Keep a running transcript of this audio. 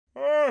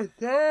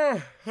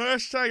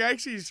Hashtag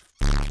Icy's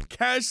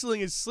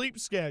canceling his sleep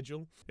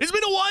schedule. It's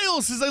been a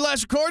while since I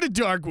last recorded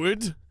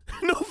Darkwood.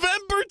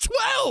 November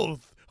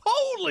 12th.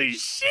 Holy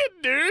shit,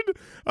 dude.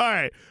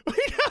 Alright.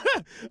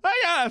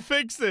 I gotta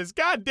fix this.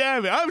 God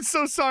damn it. I'm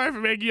so sorry for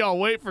making y'all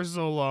wait for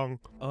so long.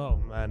 Oh,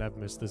 man, I've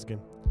missed this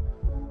game.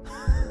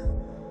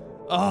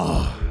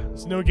 Oh,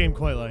 there's no game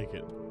quite like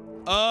it.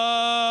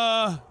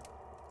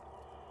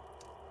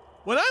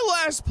 When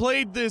I last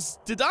played this,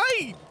 did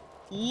I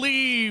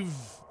leave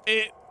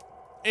it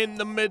in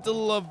the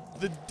middle of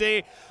the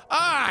day?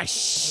 Ah,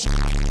 shit.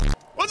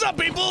 What's up,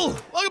 people?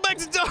 Welcome back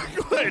to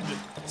Darkwood.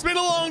 It's been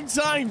a long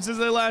time since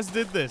I last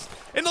did this.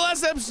 In the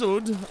last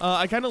episode,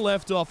 I kind of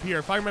left off here,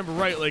 if I remember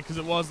rightly, because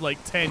it was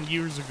like 10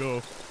 years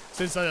ago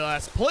since I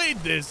last played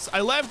this.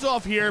 I left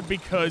off here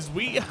because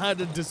we had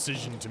a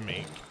decision to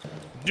make.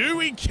 Do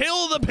we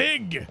kill the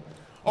pig?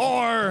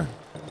 Or...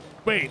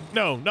 wait,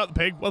 no, not the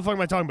pig. What the fuck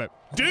am I talking about?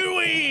 Do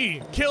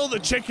we kill the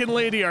chicken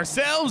lady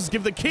ourselves,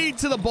 give the key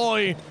to the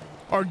boy,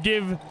 or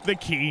give the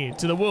key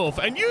to the wolf?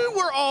 And you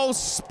were all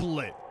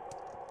split.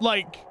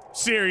 Like,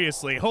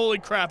 seriously, holy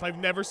crap, I've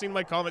never seen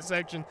my comment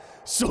section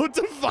so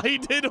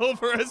divided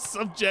over a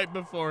subject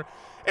before.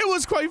 It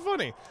was quite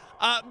funny.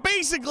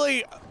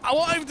 Basically,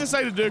 what I've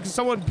decided to do, because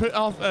someone put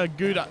off a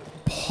good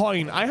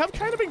point, I have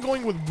kind of been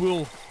going with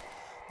wolf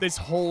this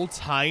whole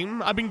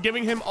time. I've been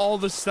giving him all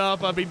the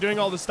stuff. I've been doing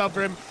all the stuff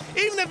for him.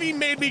 Even if he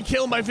made me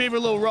kill my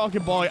favorite little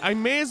rocket boy, I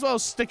may as well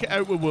stick it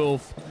out with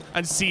wolf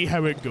and see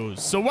how it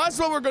goes. So that's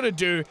what we're going to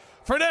do.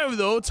 For now,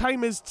 though,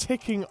 time is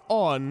ticking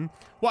on.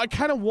 What I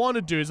kind of want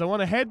to do is I want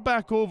to head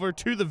back over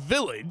to the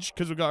village,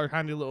 because we've got our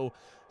handy little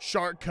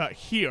shortcut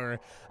here,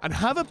 and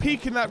have a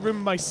peek in that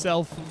room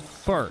myself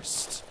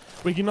first.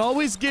 We can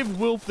always give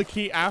Wolf the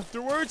key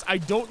afterwards. I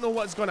don't know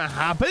what's going to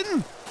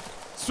happen,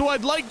 so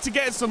I'd like to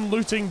get some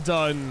looting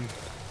done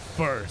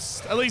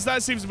first. At least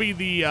that seems to be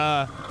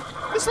the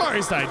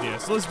smartest idea,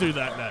 so let's do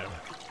that now.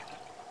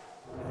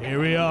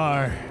 Here we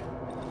are.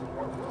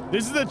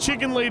 This is the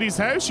chicken lady's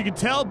house. You can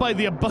tell by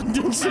the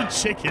abundance of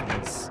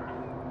chickens.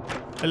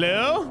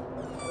 Hello?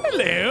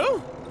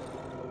 Hello?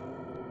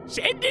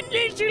 Send a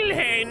little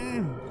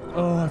hen.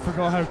 Oh, I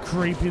forgot how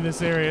creepy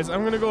this area is.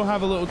 I'm gonna go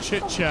have a little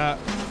chit chat.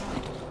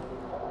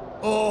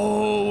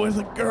 Oh, with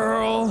a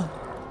girl.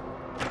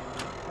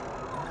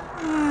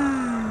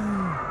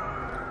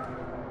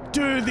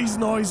 Dude, these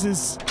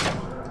noises.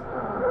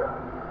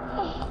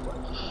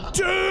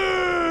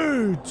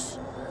 Dude!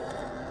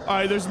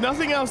 Alright, there's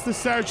nothing else to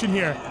search in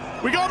here.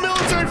 We got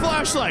military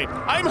flashlight.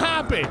 I'm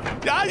happy.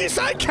 I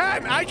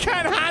can't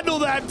handle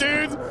that,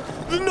 dude.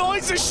 The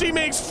noises she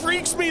makes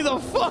freaks me the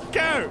fuck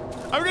out.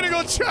 I'm gonna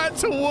go chat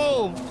to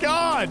Wolf.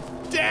 God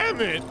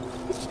damn it.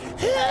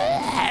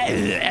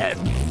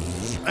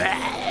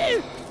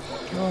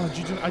 God,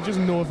 I just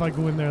know if I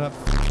go in there, that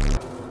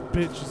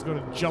bitch is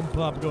gonna jump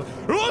up and go,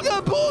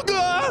 Ooga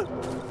booga!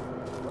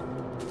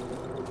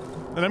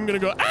 And I'm gonna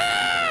go,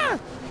 ah!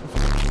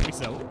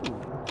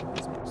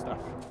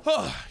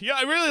 Oh, yeah,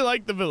 I really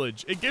like the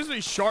village. It gives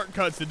me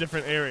shortcuts to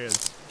different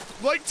areas.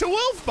 Like to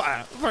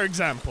Wolfbat, for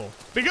example.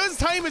 Because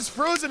time is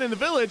frozen in the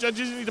village, I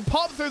just need to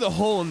pop through the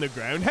hole in the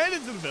ground, head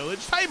into the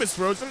village, time is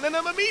frozen, and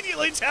I'm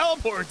immediately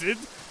teleported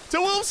to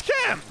Wolf's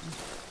camp.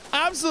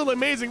 Absolutely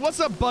amazing. What's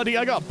up, buddy?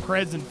 I got a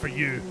present for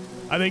you.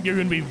 I think you're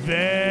gonna be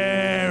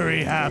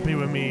very happy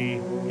with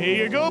me.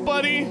 Here you go,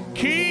 buddy.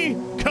 Key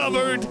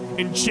covered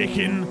in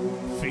chicken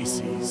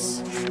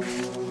feces.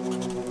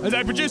 As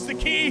I produce the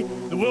key,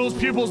 the wolf's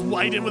pupils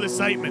widen with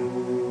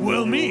excitement.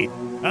 Well, me,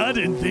 I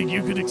didn't think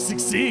you could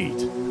succeed.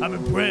 I'm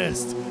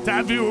impressed.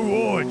 Time for your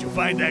reward. You'll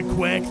find that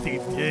quack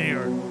thief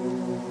there.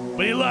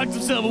 But he locked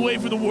himself away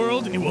from the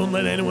world and he won't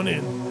let anyone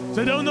in.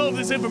 So I don't know if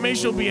this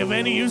information will be of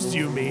any use to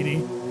you,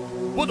 matey.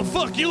 What the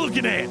fuck you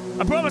looking at?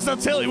 I promised I'll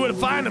tell you where to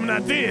find him, and I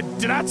did.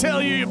 Did I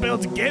tell you you'll be able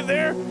to get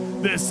there?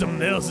 There's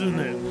something else, isn't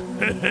it?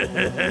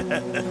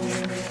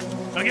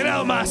 Now get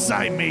out of my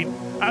sight, mate.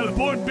 I have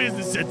important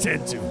business to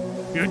attend to.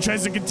 If you're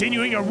interested in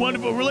continuing our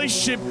wonderful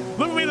relationship,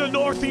 look at me to the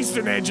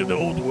northeastern edge of the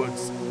old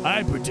woods.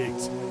 I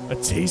predict a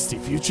tasty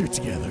future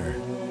together.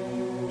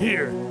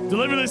 Here,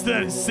 deliver this to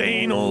that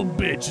insane old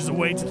bitch as a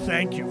way to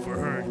thank you for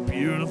her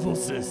beautiful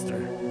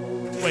sister.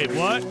 Wait,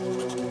 what?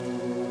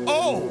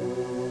 Oh!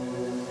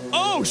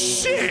 Oh,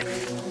 shit!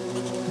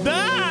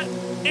 That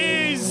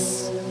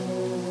is...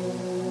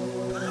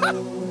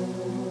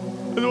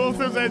 The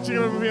wolf is edging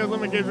over me as let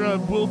me get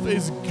around. Wolf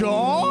is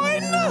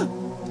gone?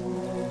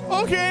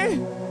 Okay.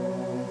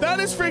 That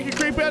is freaking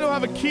creepy. I don't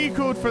have a key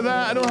code for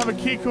that. I don't have a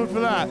key code for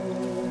that.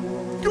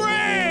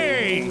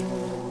 Great!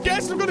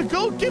 Guess I'm gonna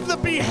go give the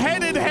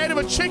beheaded head of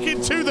a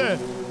chicken to the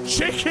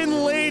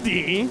chicken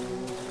lady.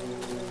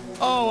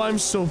 Oh, I'm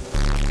so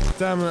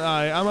damn it.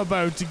 I'm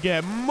about to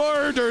get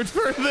murdered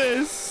for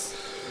this.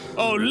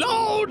 Oh,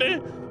 Lord!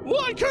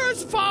 What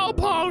curse fall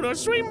upon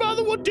us, sweet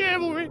mother with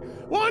devilry?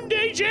 One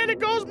day Janet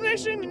goes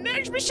missing, the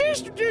next my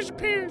sister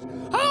disappears.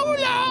 Oh,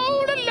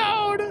 Lord,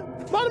 oh, Lord!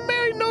 Mother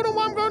Mary don't know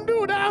what I'm gonna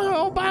do without her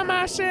all by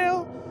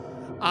myself.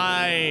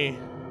 I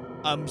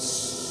am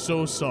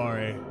so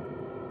sorry.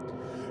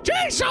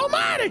 Jeez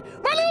almighty!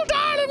 My little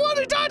darling, what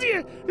have they done to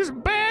you? This is a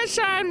bad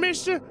sign,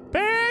 mister.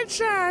 Bad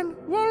sign.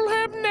 What'll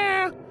happen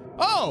now?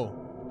 Oh!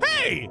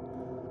 Hey!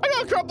 I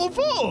got a crumpled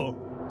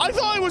full! I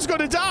thought I was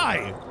gonna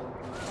die.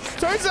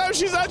 Turns out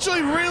she's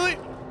actually really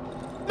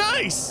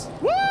nice!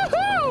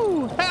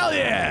 Woohoo! Hell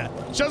yeah!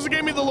 She also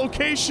gave me the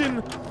location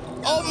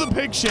of the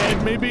pig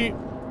shed. Maybe...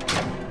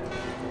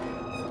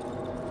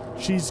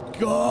 She's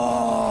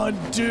gone,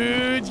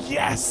 dude!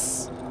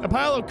 Yes! A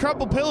pile of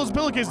crumpled pillows,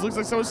 pillowcases. Looks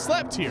like someone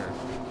slept here.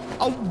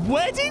 A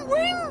wedding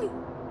ring?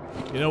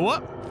 You know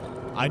what?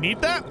 I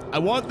need that. I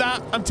want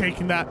that. I'm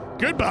taking that.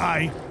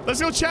 Goodbye. Let's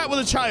go chat with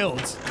a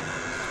child.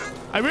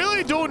 I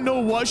really don't know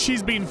what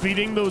she's been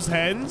feeding those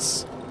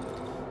hens,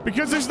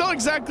 because there's not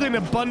exactly an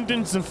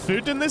abundance of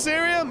food in this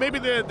area. Maybe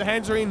the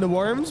hens are eating the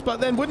worms,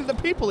 but then wouldn't the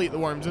people eat the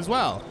worms as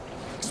well?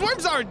 Because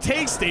worms aren't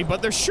tasty,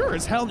 but they're sure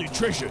as hell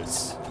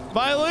nutritious.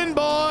 Violin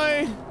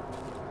boy!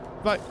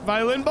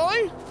 Violin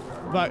boy?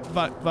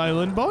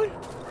 Violin boy?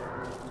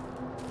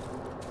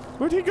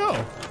 Where'd he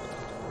go?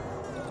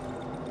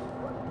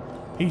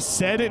 He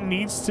said it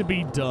needs to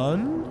be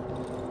done.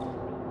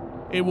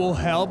 It will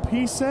help,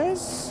 he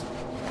says.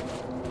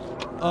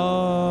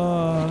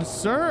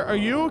 Sir, are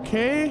you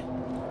okay?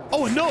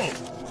 Oh, no!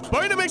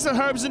 Burn the mix of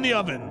herbs in the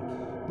oven.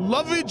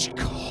 Lovage,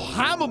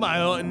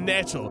 chamomile, and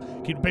nettle.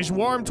 Keep the fish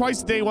warm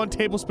twice a day. 1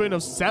 tablespoon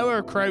of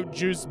sauerkraut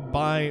juice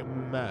by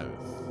mouth.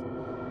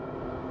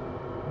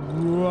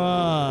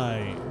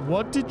 Right.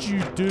 What did you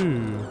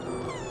do?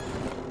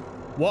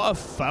 What a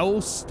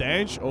foul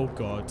stench. Oh,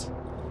 God.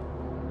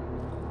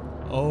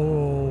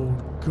 Oh,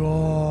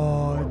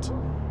 God.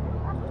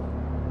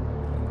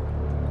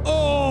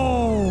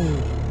 Oh!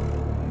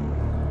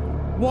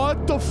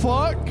 What the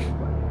fuck?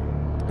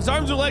 His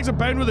arms and legs are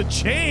bound with a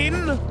chain.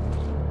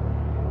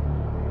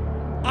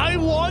 I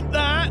want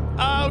that.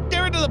 Get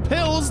rid of the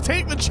pills.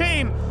 Take the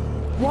chain.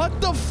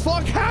 What the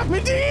fuck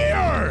happened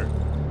here?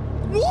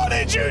 What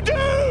did you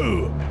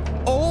do?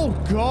 Oh,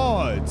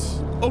 God.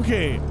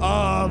 Okay,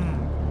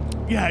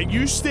 yeah,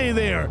 you stay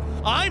there.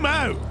 I'm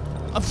out.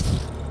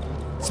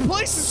 This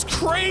place is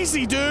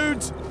crazy,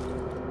 dude.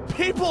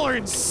 People are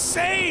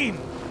insane.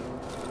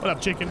 What up,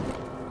 chicken?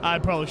 I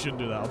probably shouldn't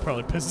do that. I'll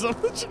probably piss off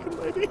the chicken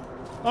lady.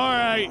 All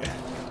right.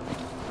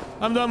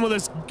 I'm done with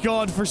this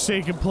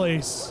godforsaken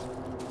place.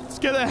 Let's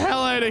get the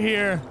hell out of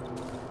here.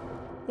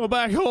 Go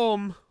back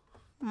home.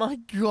 My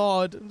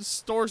God. And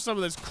store some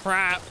of this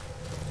crap.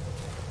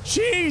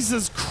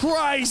 Jesus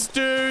Christ,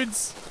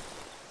 dudes.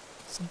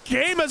 This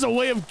game has a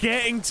way of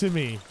getting to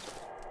me.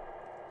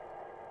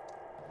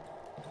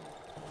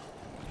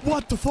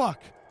 What the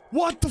fuck?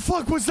 What the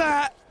fuck was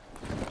that?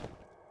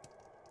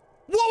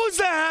 What was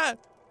that?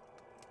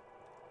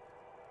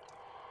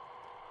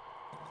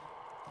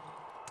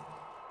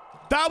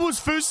 That was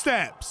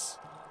footsteps.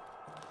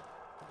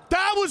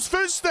 That was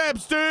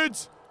footsteps,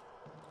 dudes.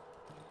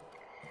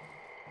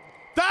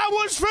 That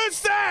was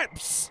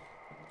footsteps.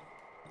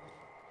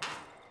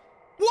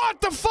 What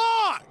the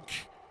fuck?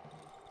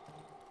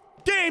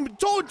 Game,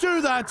 don't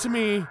do that to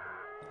me.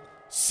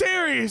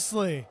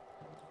 Seriously.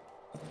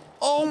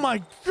 Oh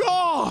my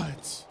God.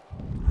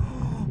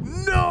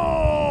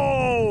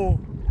 No.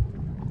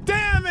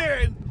 Damn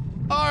it.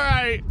 All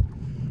right.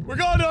 We're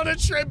going on a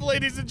trip,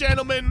 ladies and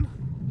gentlemen.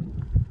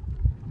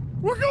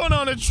 We're going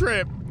on a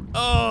trip.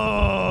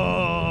 Oh.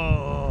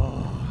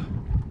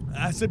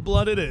 Acid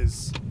blood it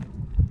is.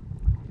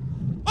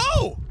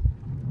 Oh.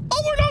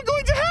 Oh, we're not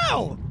going to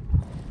hell.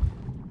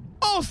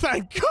 Oh,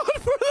 thank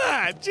God for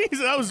that.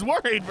 Jesus, I was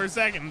worried for a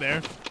second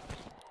there.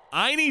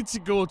 I need to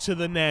go to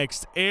the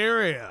next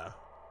area.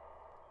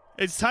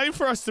 It's time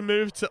for us to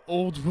move to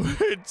Old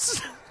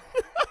Woods.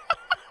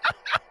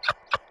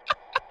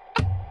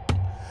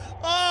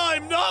 Oh,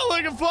 I'm not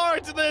looking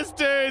forward to this,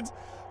 dudes.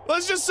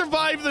 Let's just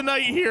survive the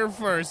night here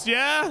first,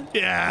 yeah?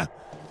 Yeah.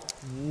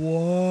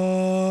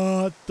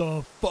 What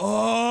the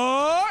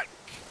fuck?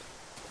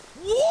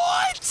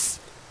 What is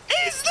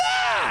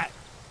that?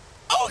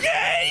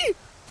 Okay.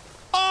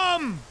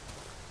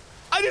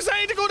 I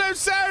decided to go down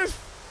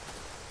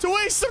south to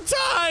waste some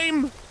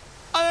time, and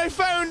I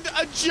found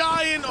a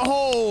giant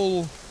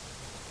hole.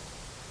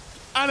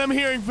 And I'm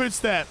hearing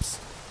footsteps.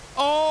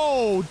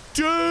 Oh,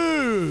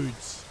 dude.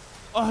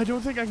 Oh, I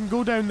don't think I can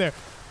go down there.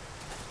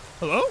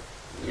 Hello?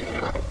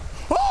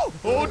 Oh!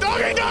 Oh,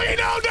 doggy, doggy,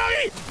 no,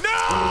 doggy!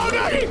 No,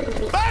 doggy!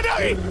 Bad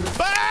doggy!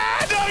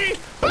 Bad doggy!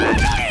 Bad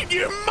doggy!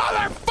 You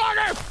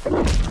motherfucker!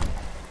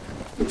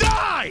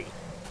 Die!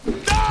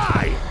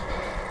 Die!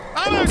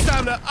 I'm out of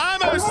stamina.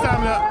 I'm out of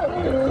stamina.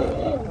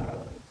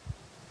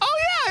 Oh,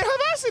 yeah, I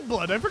have acid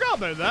blood. I forgot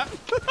about that.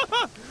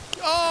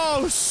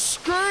 Oh,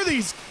 screw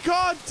these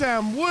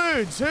goddamn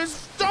woods.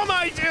 Whose dumb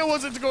idea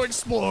was it to go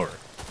explore?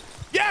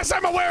 Yes,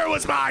 I'm aware it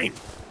was mine.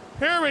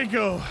 Here we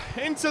go,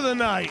 into the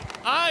night.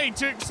 I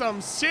took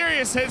some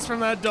serious hits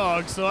from that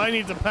dog, so I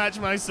need to patch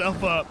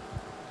myself up.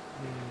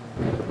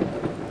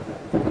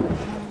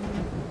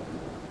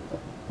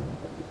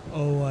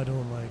 Oh, I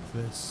don't like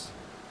this.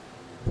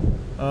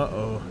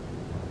 Uh-oh.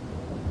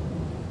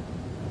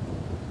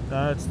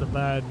 That's the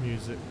bad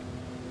music.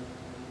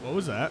 What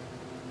was that?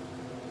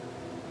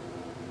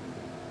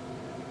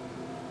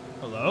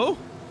 Hello?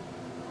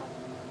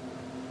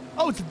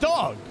 Oh, it's a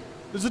dog.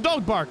 There's a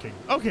dog barking.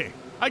 Okay,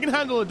 I can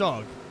handle a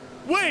dog.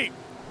 Wait,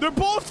 they're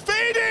both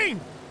fading!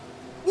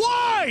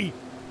 Why?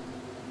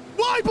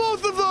 Why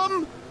both of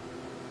them?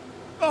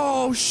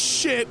 Oh,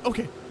 shit.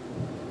 Okay.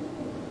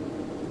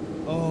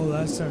 Oh,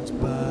 that sounds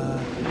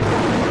bad.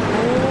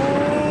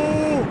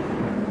 Oh!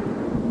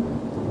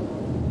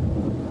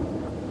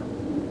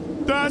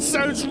 That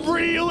sounds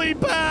really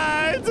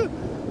bad!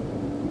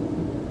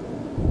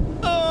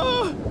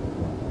 Oh!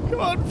 Come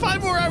on,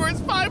 5 more hours!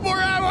 5 more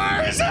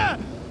hours!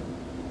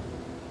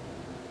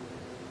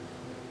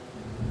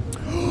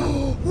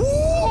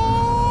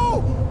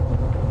 Whoa!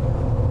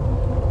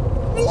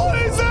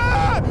 What is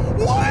that?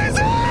 What is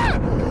that?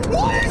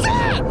 What is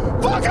that?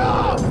 Fuck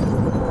off!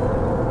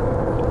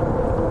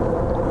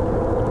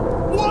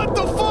 What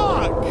the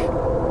fuck?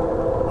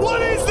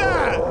 What is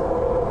that?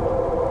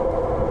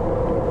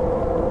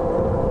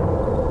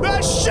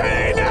 That's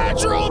shitty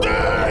natural,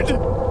 dude!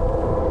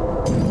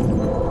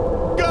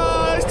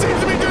 Guys, seems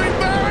to be doing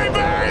very,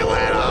 very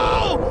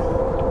little!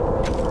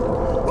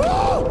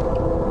 Whoa!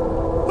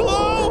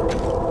 Hello?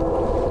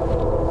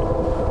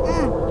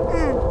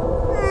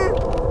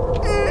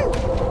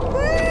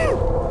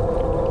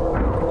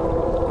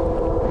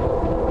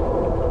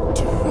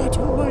 Dude, I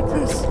don't like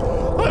this.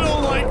 I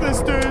don't like this,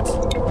 dude.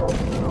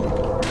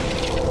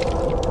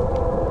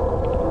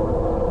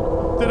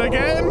 Did I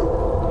get him?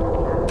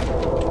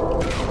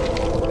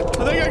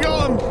 I think I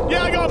got him.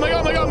 Yeah, I got him. I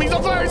got him. I got him. He's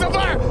on fire. He's on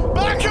fire.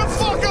 Back the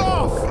fuck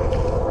off.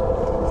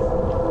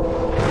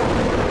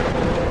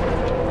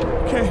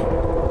 Okay.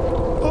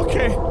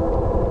 Okay.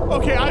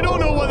 Okay, I don't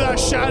know what that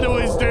shadow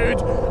is,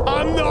 dude.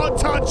 I'm not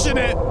touching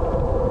it.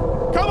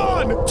 Come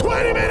on.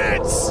 20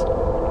 minutes.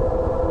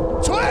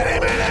 20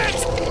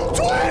 minutes.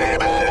 20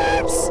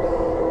 minutes.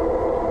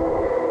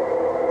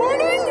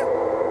 Morning?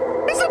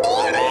 Is it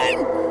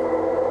morning?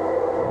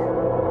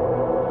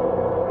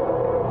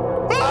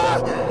 Ah!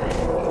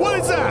 What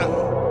is that?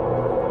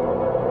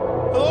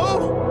 Hello?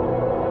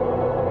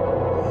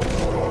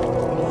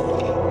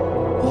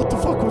 What the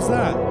fuck was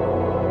that?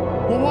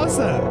 What was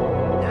that?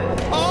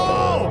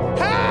 Oh!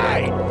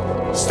 Hey!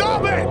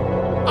 Stop it!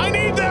 I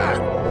need that!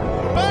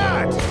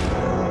 Bad!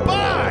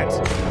 Bad!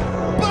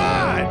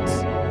 Bad!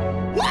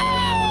 Woo!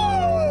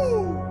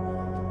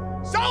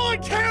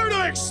 Someone care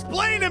to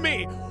explain to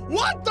me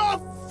what the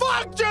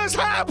fuck just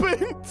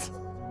happened?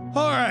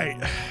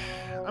 Alright.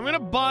 I'm gonna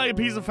buy a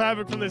piece of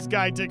fabric from this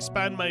guy to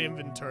expand my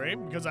inventory,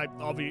 because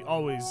I'll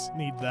always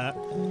need that.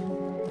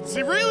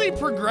 To really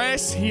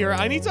progress here,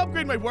 I need to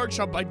upgrade my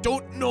workshop, but I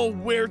don't know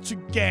where to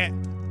get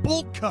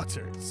bolt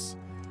cutters,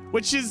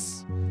 which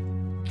is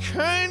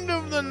kind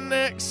of the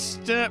next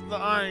step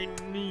that I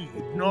need.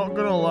 Not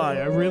gonna lie,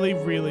 I really,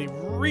 really,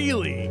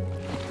 really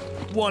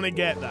want to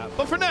get that.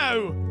 But for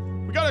now,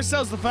 we got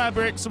ourselves the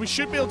fabric, so we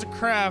should be able to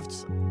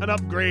craft an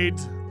upgrade.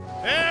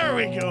 There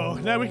we go.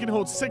 Now we can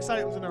hold 6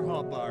 items in our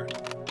hotbar.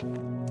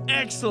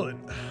 Excellent.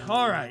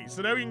 Alright,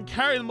 so now we can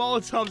carry the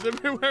Molotovs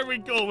everywhere we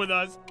go with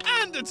us,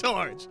 and a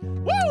torch.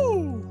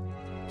 Woo!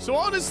 So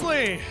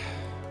honestly,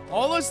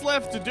 all that's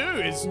left to do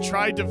is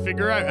try to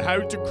figure out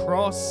how to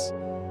cross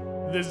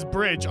this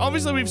bridge.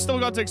 Obviously, we've still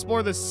got to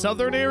explore the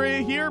southern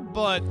area here,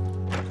 but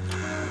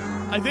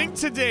I think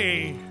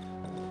today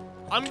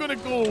I'm gonna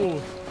go,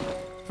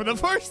 for the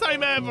first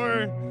time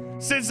ever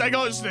since I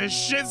got the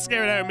shit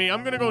scared out of me,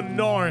 I'm gonna go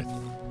north.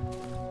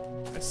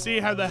 See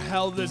how the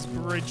hell this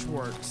bridge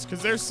works,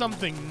 because there's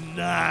something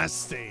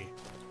nasty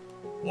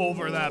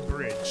over that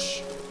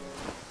bridge.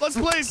 Let's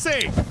play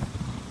safe.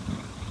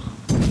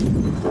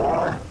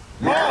 Oh!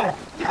 Oh!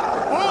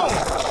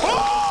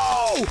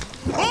 Oh!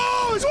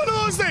 Oh! It's one of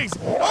those things!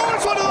 Oh,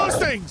 it's one of those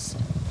things!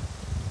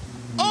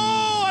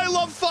 Oh, I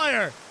love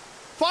fire!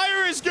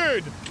 Fire is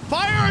good!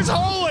 Fire is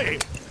holy!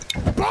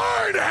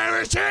 Burn,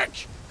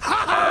 heretic! Ha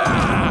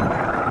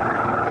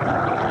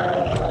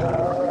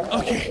ha!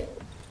 Okay.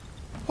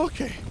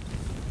 Okay.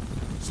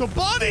 So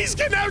bodies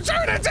can now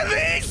turn into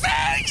these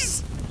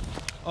things!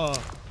 Oh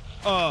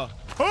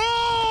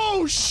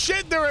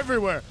shit, they're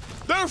everywhere.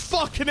 They're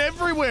fucking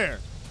everywhere.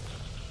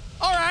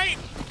 Alright.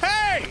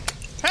 Hey!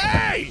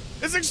 Hey!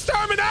 It's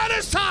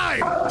exterminatus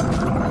time!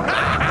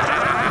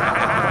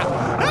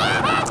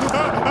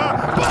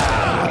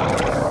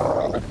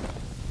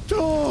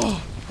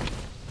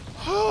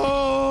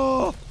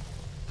 Oh.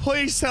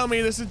 Please tell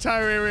me this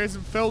entire area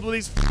isn't filled with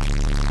these.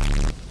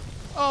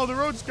 Oh, the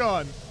road's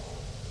gone.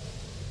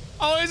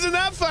 Oh, isn't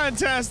that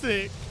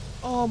fantastic?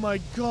 Oh my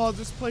god,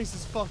 this place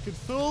is fucking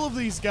full of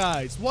these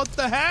guys. What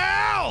the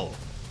hell?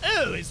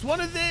 Oh, it's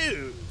one of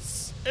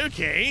those.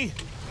 Okay.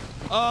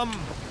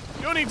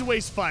 Don't need to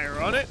waste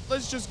fire on it.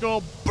 Let's just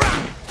go.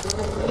 Brah!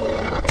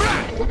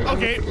 Brah!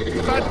 Okay,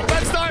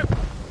 bad start.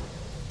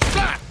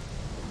 Brah!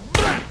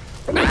 Brah!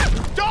 Ah!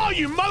 Oh,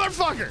 you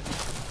motherfucker!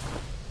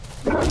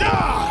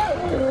 Ah!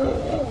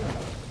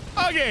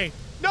 Okay,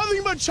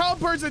 nothing but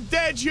chompers and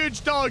dead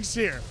huge dogs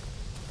here.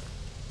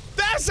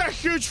 That's a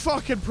huge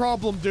fucking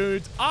problem,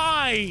 dude.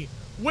 I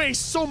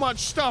waste so much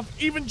stuff,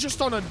 even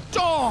just on a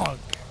dog.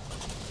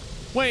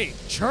 Wait,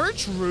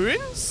 church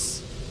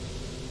ruins?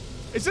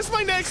 Is this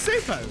my next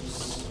safe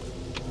house?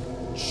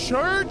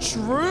 Church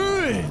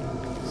ruins.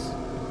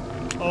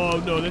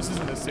 Oh no, this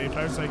isn't a safe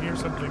house. I hear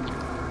something.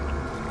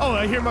 Oh,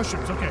 I hear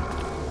mushrooms. Okay.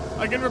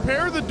 I can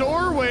repair the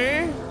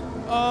doorway.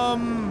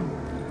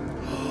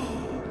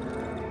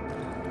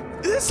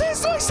 This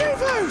is my safe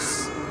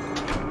house!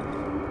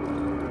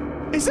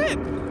 Is it?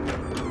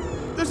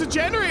 There's a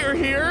generator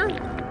here.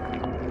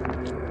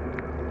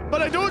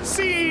 But I don't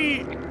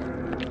see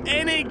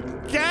any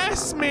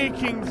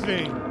gas-making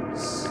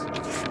things.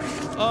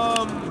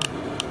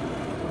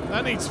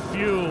 That needs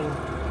fuel.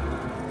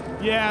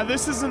 Yeah,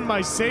 this isn't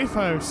my safe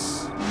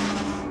house.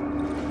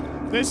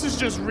 This is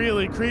just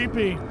really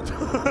creepy.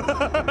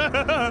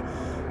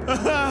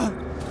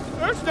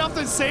 There's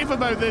nothing safe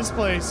about this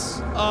place.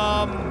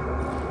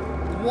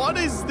 What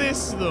is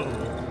this though?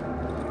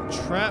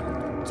 Trap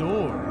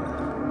door.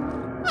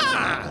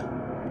 Ah!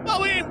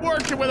 Well, we ain't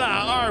working with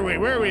that, are we?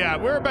 Where are we at?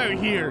 We're about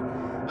here.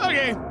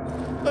 Okay,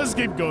 let's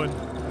keep going.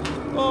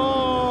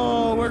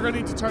 Oh, we're gonna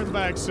need to turn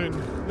back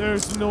soon.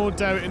 There's no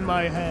doubt in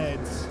my head.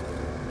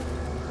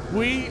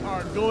 We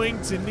are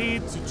going to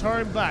need to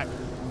turn back.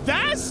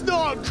 That's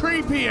not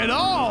creepy at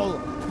all!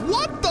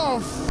 What the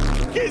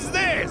f is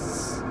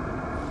this?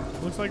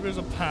 Looks like there's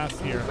a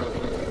path here.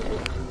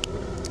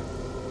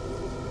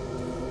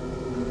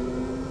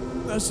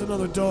 That's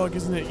another dog,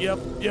 isn't it? Yep,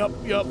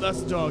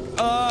 that's a dog.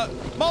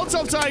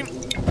 Molotov time!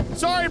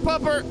 Sorry,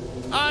 pupper.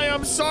 I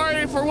am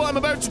sorry for what I'm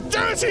about to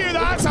do to you.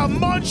 That's a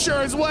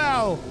muncher as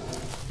well.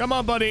 Come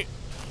on, buddy.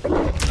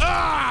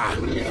 Ah!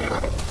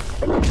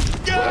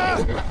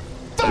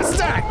 Fast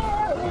attack!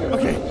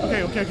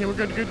 Okay, we're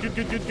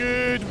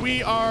good.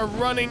 We are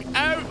running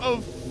out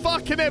of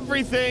fucking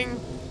everything.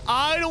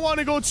 I don't want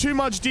to go too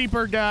much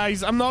deeper,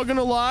 guys. I'm not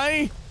gonna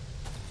lie.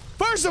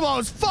 First of all,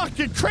 it's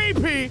fucking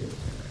creepy.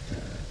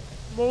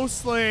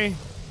 Mostly,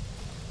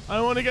 I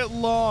don't want to get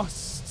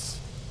lost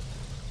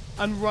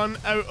and run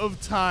out of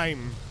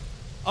time.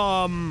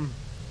 Because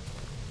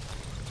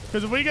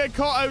if we get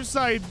caught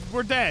outside,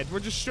 we're dead. We're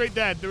just straight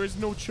dead. There is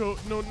no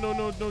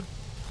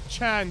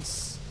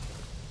chance.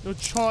 No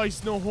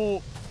choice, no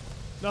hope.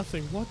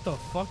 Nothing. What the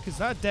fuck? Is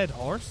that a dead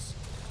horse?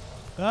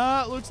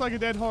 That looks like a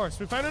dead horse.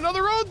 We found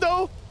another road,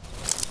 though.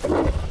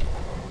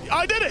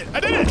 I did it!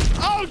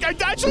 Oh, I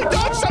actually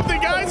dodged something,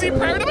 guys. Are you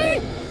proud of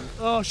me?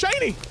 Oh,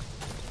 shiny.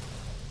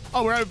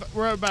 Oh, we're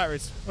out of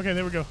batteries. Okay,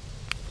 there we go.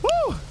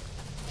 Woo!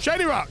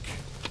 Shiny rock.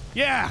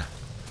 Yeah.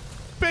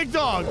 Big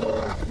dog.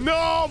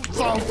 No,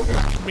 fuck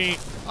me.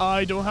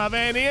 I don't have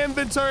any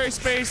inventory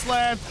space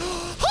left.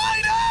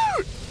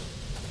 Hideout!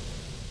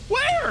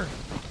 Where?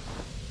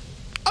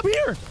 Up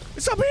here.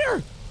 It's up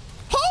here.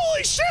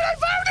 Holy shit, I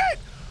found it!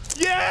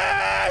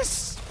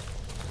 Yes!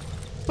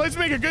 This place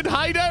make a good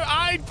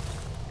hideout.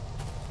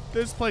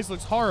 This place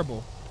looks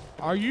horrible.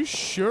 Are you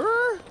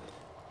sure?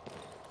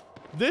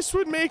 This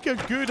would make a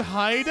good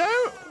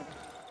hideout?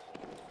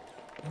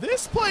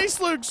 This place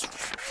looks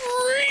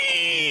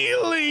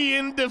really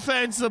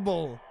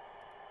indefensible.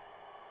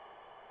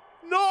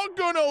 Not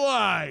gonna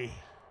lie.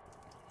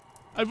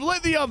 I've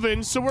lit the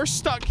oven, so we're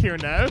stuck here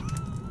now.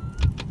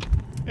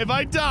 If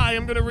I die,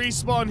 I'm gonna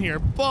respawn here,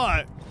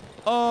 but...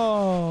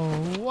 Oh,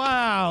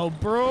 wow,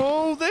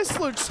 bro. This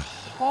looks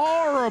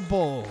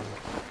horrible.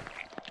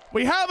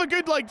 We have a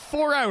good, like,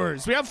 4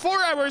 hours. We have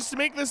 4 hours to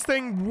make this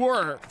thing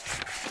work.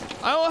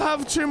 I don't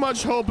have too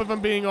much hope if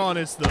I'm being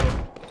honest,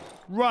 though.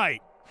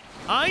 Right.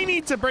 I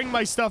need to bring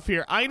my stuff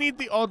here. I need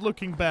the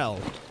odd-looking bell.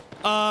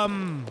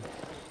 I'm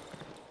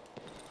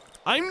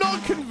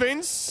not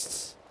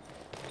convinced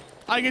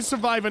I can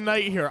survive a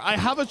night here. I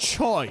have a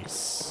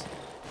choice.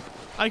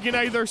 I can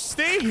either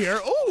stay here.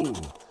 Ooh.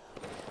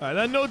 Alright,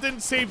 that note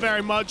didn't say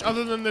very much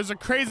other than there's a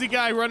crazy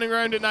guy running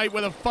around at night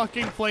with a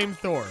fucking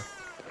flamethrower.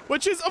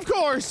 Which is, of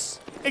course,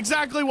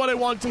 exactly what I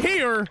want to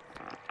hear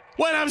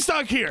when I'm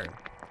stuck here.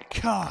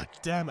 God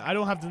damn it. I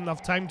don't have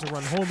enough time to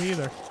run home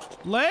either.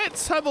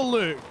 Let's have a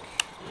look.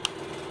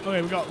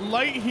 Okay, we got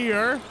light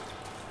here.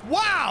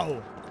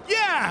 Wow!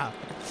 Yeah!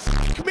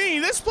 Fuck me,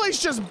 this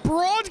place just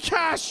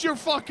broadcasts your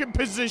fucking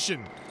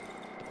position.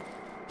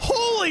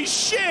 Holy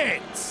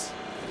shit!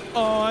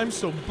 Oh, I'm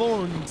so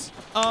boned.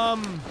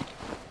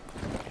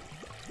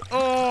 Oh,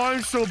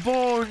 I'm so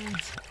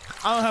boned.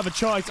 I don't have a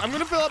choice. I'm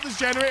gonna fill up this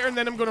generator and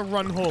then I'm gonna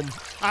run home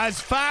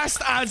as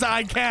fast as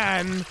I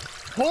can.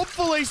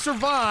 Hopefully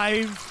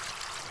survive.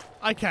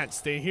 I can't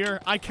stay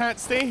here. I can't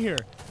stay here.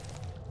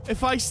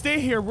 If I stay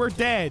here, we're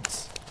dead.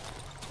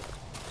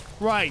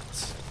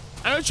 Right.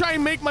 I'm gonna try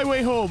and make my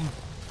way home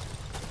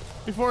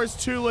before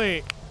it's too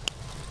late.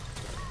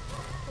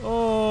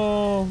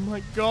 Oh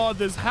my god,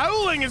 this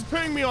howling is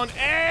putting me on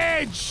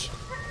edge.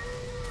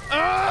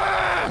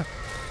 Ah!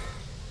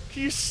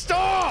 Can you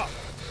stop?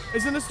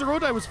 Isn't this the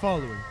road I was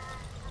following?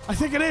 I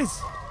think it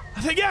is.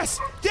 I think yes!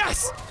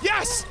 Yes!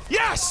 Yes!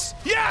 Yes!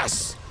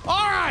 Yes!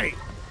 Alright!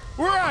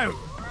 We're out!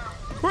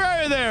 We're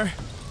out of there!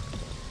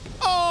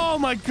 Oh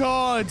my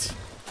god!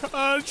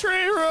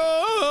 Country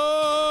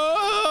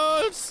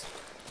roads!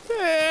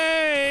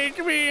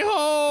 Take me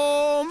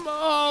home!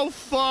 Oh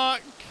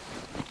fuck!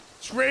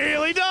 It's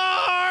really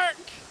dark.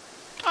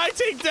 I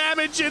take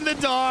damage in the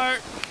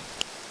dark.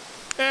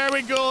 There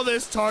we go.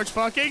 This torch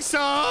fucking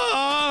sucks.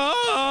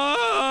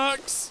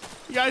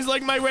 You guys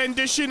like my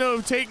rendition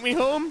of Take Me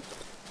Home?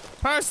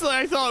 Personally,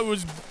 I thought it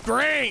was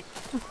great.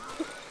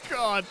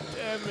 God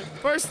damn it.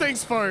 First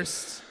things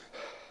first.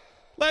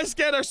 Let's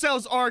get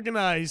ourselves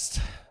organized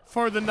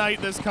for the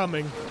night that's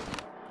coming.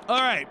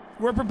 Alright,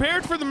 we're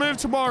prepared for the move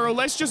tomorrow.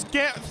 Let's just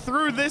get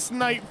through this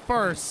night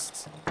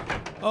first.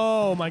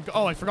 Oh my god.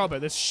 Oh, I forgot about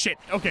this shit.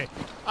 Okay.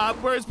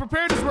 We're as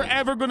prepared as we're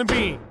ever gonna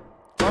be.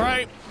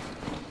 Alright?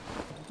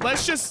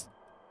 Let's just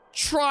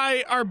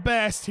try our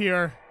best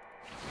here.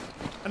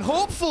 And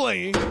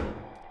hopefully,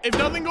 if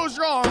nothing goes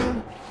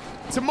wrong,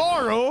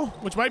 tomorrow,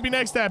 which might be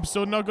next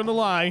episode, not gonna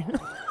lie,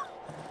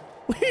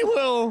 we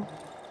will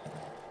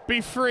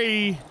be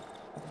free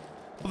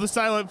of the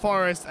Silent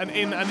Forest and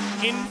in an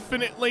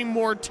infinitely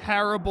more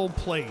terrible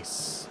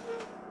place.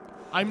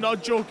 I'm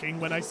not joking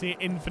when I say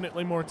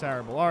infinitely more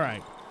terrible.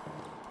 Alright.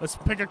 Let's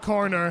pick a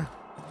corner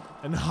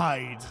and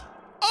hide.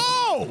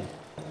 Oh!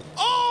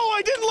 Oh,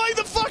 I didn't light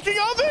the fucking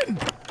oven!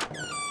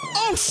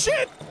 Oh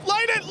shit!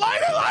 Light it!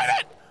 Light it! Light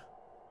it!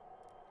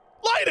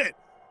 Light it!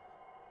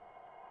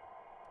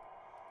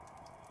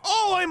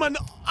 Oh,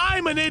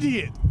 I'm an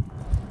idiot.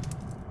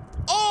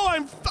 Oh,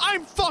 I'm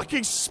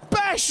fucking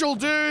special,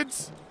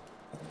 dudes.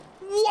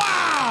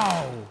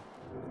 Wow.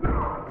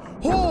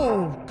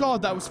 Oh,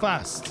 God, that was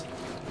fast.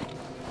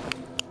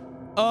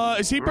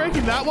 Is he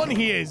breaking that one?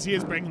 He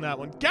is breaking that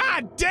one.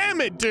 God damn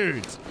it,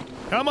 dude.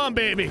 Come on,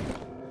 baby.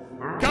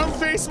 Come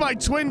face my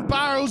twin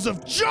barrels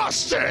of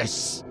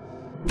justice.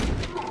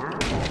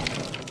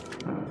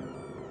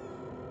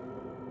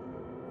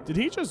 Did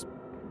he just...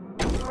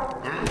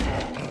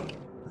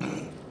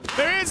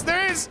 There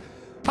is!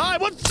 Hi,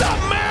 what's up,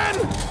 man?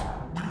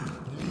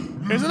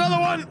 Here's another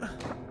one!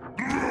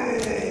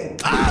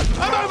 Ah!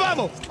 I'm out of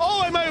ammo!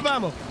 Oh, I'm out of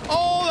ammo!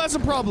 Oh, that's a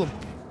problem.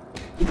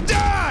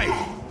 Die!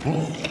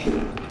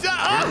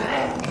 Die!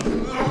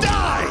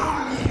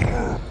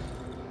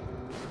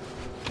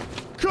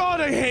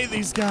 God, I hate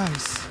these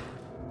guys.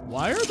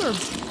 Why are there...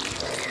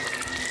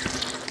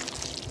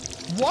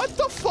 What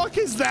the fuck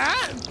is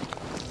that?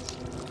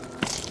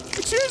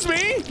 Excuse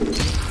me?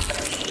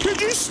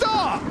 Could you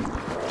stop?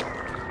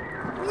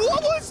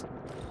 What was...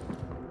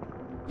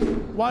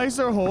 Why is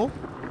there a hole?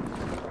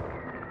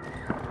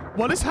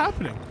 What is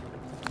happening?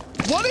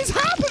 What is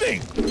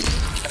happening?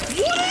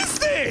 What is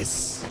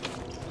this?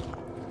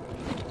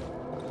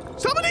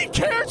 Somebody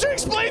care to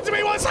explain to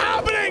me what's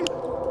happening?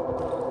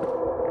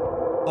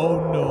 Oh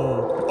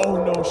no. Oh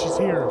no, she's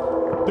here.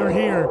 They're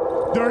here.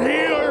 They're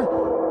here!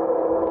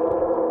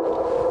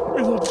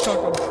 Reload the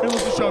shotgun.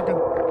 Reload the shotgun.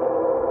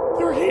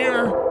 They're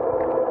here.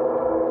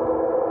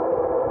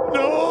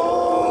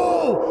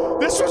 No!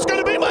 This was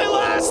gonna be my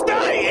last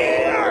night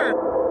here!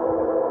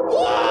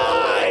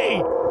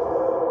 Why?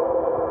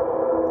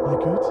 Am I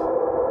good?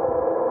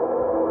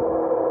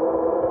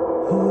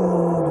 Oh,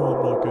 no,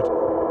 I'm not good.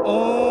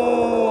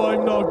 Oh,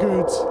 I'm not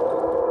good.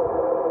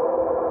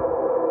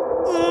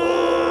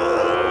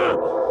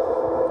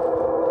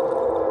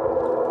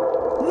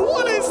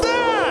 What is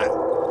that?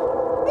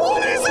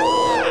 What is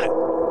that?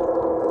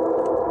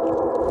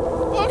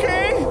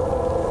 Okay.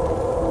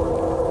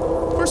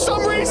 For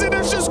some reason,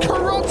 there's just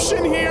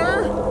corruption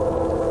here.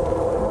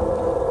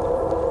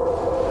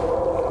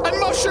 And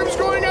mushrooms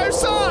growing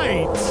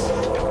outside.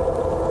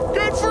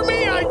 Good for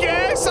me, I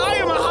guess. I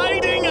am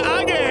hiding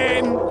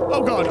again.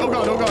 Oh god, oh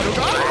god, oh god, oh god.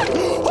 Ah!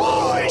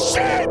 Holy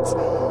shit!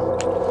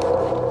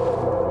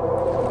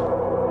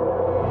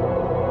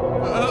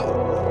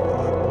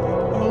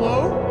 Hello?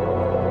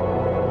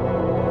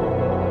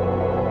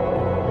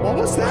 What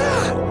was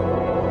that?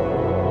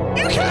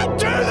 You can't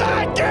do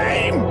that,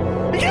 game!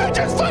 You can't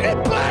just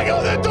fucking bang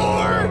on the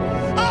door!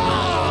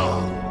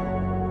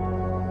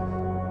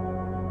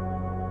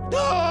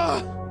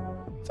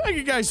 Thank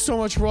you guys so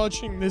much for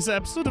watching this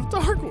episode of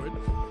Darkwood.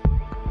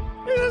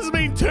 It has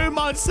been 2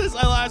 months since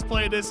I last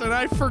played this, and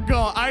I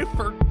forgot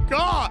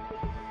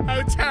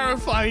how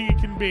terrifying it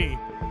can be.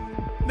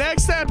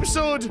 Next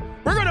episode,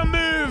 we're gonna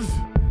move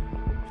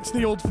into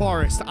the old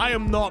forest. I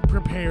am not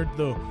prepared,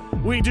 though.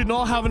 We do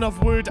not have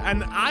enough wood,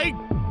 and I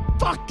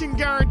fucking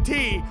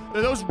guarantee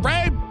that those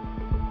red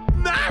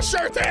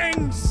Nasher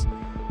things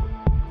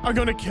are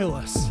gonna kill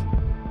us.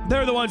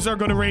 They're the ones that are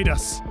gonna raid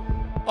us.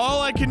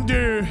 All I can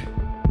do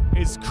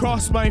is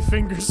cross my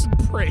fingers and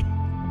pray.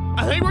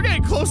 I think we're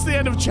getting close to the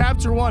end of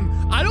chapter 1.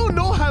 I don't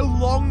know how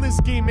long this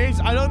game is.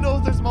 I don't know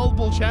if there's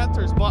multiple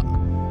chapters, but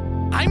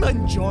I'm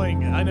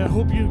enjoying it, and I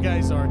hope you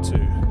guys are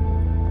too.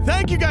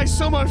 Thank you guys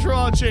so much for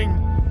watching.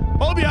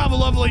 Hope you have a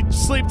lovely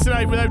sleep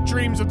tonight without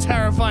dreams of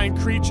terrifying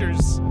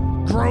creatures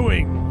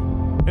growing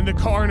in the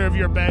corner of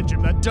your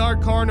bedroom. That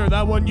dark corner,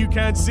 that one you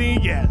can't see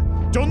yet.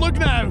 Don't look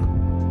now.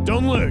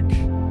 Don't look,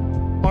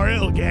 or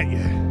it'll get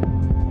you.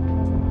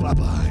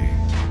 Bye-bye.